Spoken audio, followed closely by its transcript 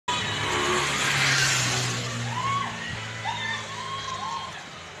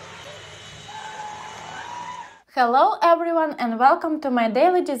Hello everyone and welcome to my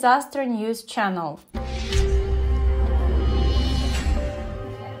daily disaster news channel.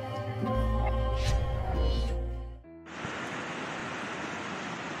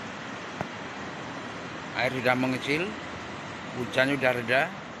 Air sudah mengecil, hujan sudah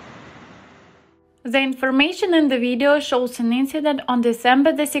reda. The information in the video shows an incident on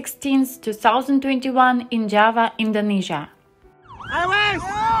December the 16th, 2021 in Java, Indonesia. Ayo wes!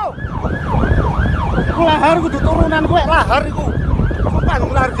 Ku lahar kudu turunan kowe lahar iku. Sumpah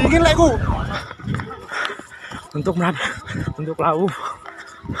lahar dingin lek ku. Untuk laut.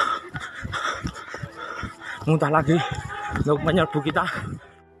 Muntah lagi untuk menyerbu kita.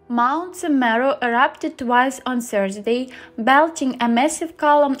 Mount Semeru erupted twice on Thursday, belching a massive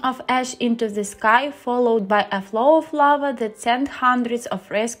column of ash into the sky, followed by a flow of lava that sent hundreds of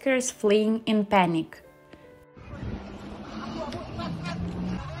rescuers fleeing in panic.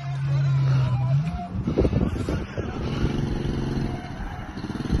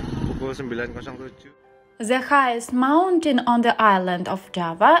 Pukul 9.07. The highest mountain on the island of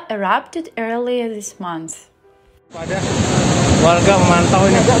Java erupted earlier this month. Warga memantau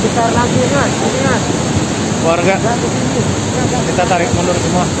ini. Agak besar lagi, ingat. Warga, kita tarik mundur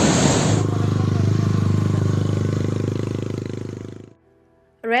semua.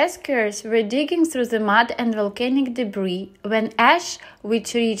 Rescuers were digging through the mud and volcanic debris when ash,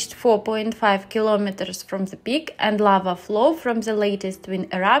 which reached 4.5 kilometers from the peak, and lava flow from the latest twin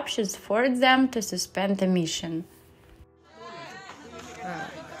eruptions forced them to suspend the mission.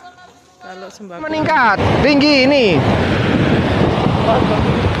 Meningkat tinggi ini.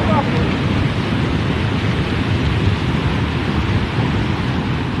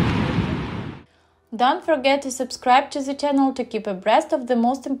 Don't forget to subscribe to the channel to keep abreast of the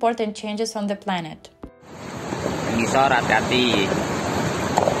most important changes on the planet. Ngisor hati-hati.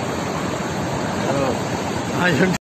 Ayo.